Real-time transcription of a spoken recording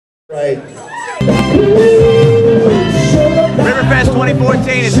Right. Riverfest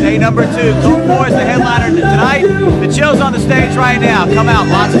 2014 is day number 2. Colt Moore is the headliner tonight. The Chill's on the stage right now. Come out,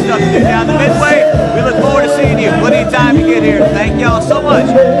 lots of stuff to do down the Midway. We look forward to seeing you. Plenty of time to get here. Thank y'all so much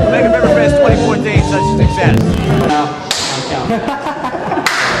for making Riverfest 2014 such a success. Okay,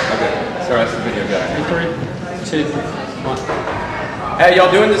 sorry, that's the video guy. 3, 2, 1. How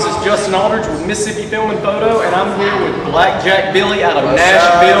y'all doing? This is Justin Aldridge with Mississippi Film and Photo, and I'm here with Blackjack Billy out of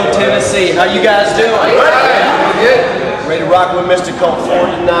Nashville, Tennessee. How you guys doing? Good. Ready to rock with Mr. Colt 49. All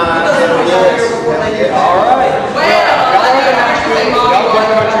right. Y'all are in Nashville. Y'all play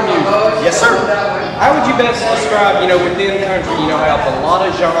country music. Yes, sir. How would you best describe, within country, have a lot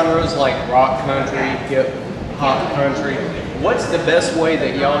of genres like rock country, hip hop country. What's the best way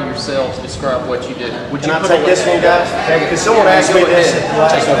that y'all yourselves describe what you do? Would you Can I take this one, guys? Because someone asked me this at the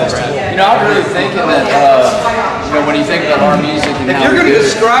last festival. I'm really thinking that, when you think about our music and If how you're going to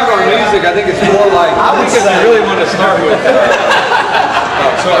describe our music, I think it's more like, because I really want to start with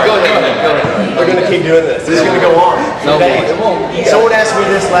sorry, go ahead. We're going to keep doing this. This is going to go on. No, it won't. Someone asked me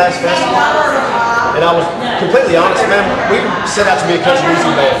this last festival, and I was completely honest, man. We set out to be a country music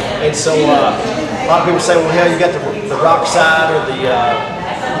band, and so a lot of people say, well, hell, you got the rock side or the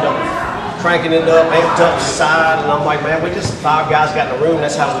cranking it up, amped up side, and I'm like, man, we just 5 guys got in the room.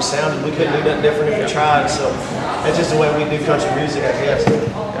 That's how we sounded. We couldn't do nothing different if we tried. So that's just the way we do country music, I guess.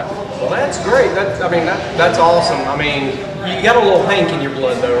 Yeah. Well, that's great. That's awesome. I mean, you got a little Hank in your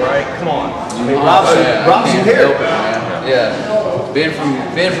blood, though, right? Come on. Rob's in here. Yeah. Being from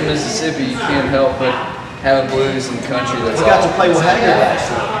Mississippi, you can't help but having blues and country. That's We got to play with Haggard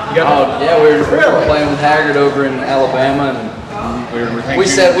last night. We were playing with Haggard over in Alabama, and we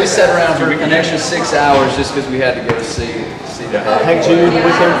sat around for an extra 6 hours just because we had to go see the Hank Jr. the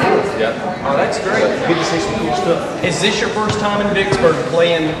weekend before. Yeah. Oh, that's great. Good to see some cool stuff. Is this your first time in Vicksburg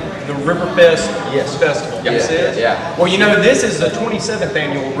playing the Riverfest Festival? Yes. This is? Yeah. Well, this is the 27th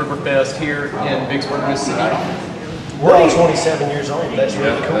annual Riverfest here in Vicksburg, Mississippi. We're all 27 years old. That's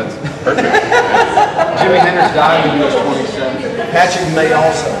really cool. That's perfect. Jimi Hendrix died when he was 27. Patrick May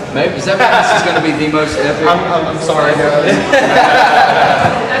also. Maybe, does that mean this is going to be the most epic? I'm sorry.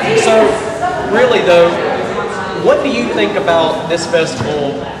 So, really though, what do you think about this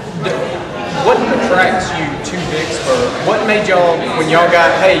festival? What attracts you to Vicksburg? What made y'all, when y'all got,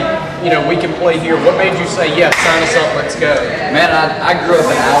 hey, we can play here, what made you say, yeah, sign us up, let's go? Man, I grew up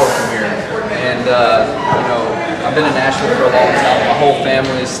an hour from here, and I've been in Nashville for a long time. My whole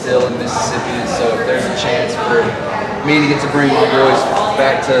family is still in Mississippi, and so if there's a chance for me to get to bring my boys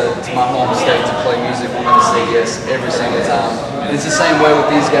back to my home state to play music, we're going to say yes every single time. And it's the same way with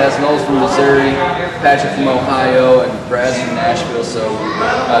these guys. Noel's from Missouri, Patrick from Ohio, and Brad's from Nashville. So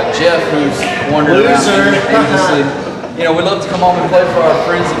Jeff, who's wandered around aimlessly, we love to come home and play for our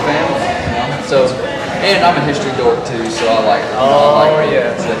friends and family. So, and I'm a history dork too, so I like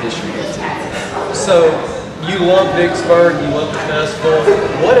the history here too. So, you love Vicksburg, you love the festival.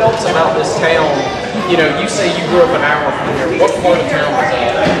 What else about this town? You say you grew up an hour from here. What part of town was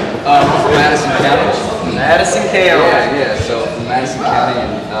that? From Madison County. Madison County. Yeah. So from Madison County, and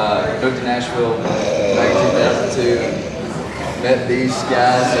moved to Nashville back in 2002. Met these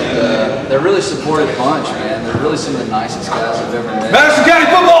guys, and they're really supportive bunch, man. They're really some of the nicest guys I've ever met. Madison County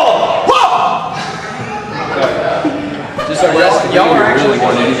football! Whoa! Just blessed to be y'all are here, actually really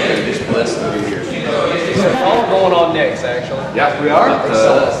more than anything. Just blessed to be here. All going on next, actually. Yes, we are.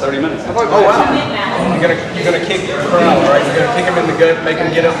 30 minutes. Oh wow! You're gonna kick the crowd, right? You're gonna kick them in the gut, make them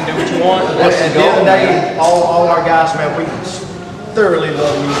get up and do what you want. At the end of the day, all our guys, man, we thoroughly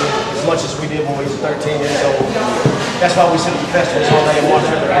love music as much as we did when we were 13 years old. That's why we sit at the festivals all day and watch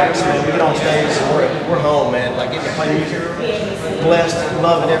other acts, man. We get on stage and we're home, man. Like getting to play music, blessed,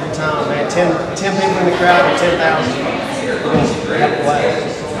 love it every time, man. 10 people in the crowd and 10,000. Have a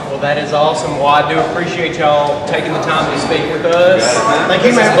blast. Well, that is awesome. Well, I do appreciate y'all taking the time to speak with us. Thank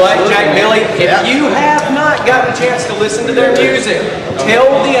you, This is man. Blackjack Billy. If you have not gotten a chance to listen to their music,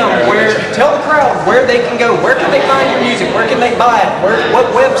 tell the crowd where they can go. Where can they find your music? Where can they buy it? What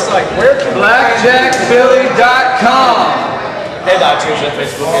website? Where can BlackjackBilly.com. And iTunes and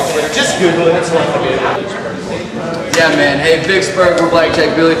Facebook and Twitter. Just Google it. It's not good. Yeah, man. Hey, Vicksburg, we're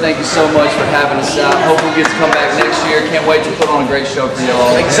Blackjack Billy. Thank you so much for having us out. Hope we get to come back next year. Can't wait to put on a great show for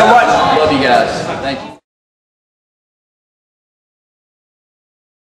y'all. Thank you so much. Love you guys. Thank you.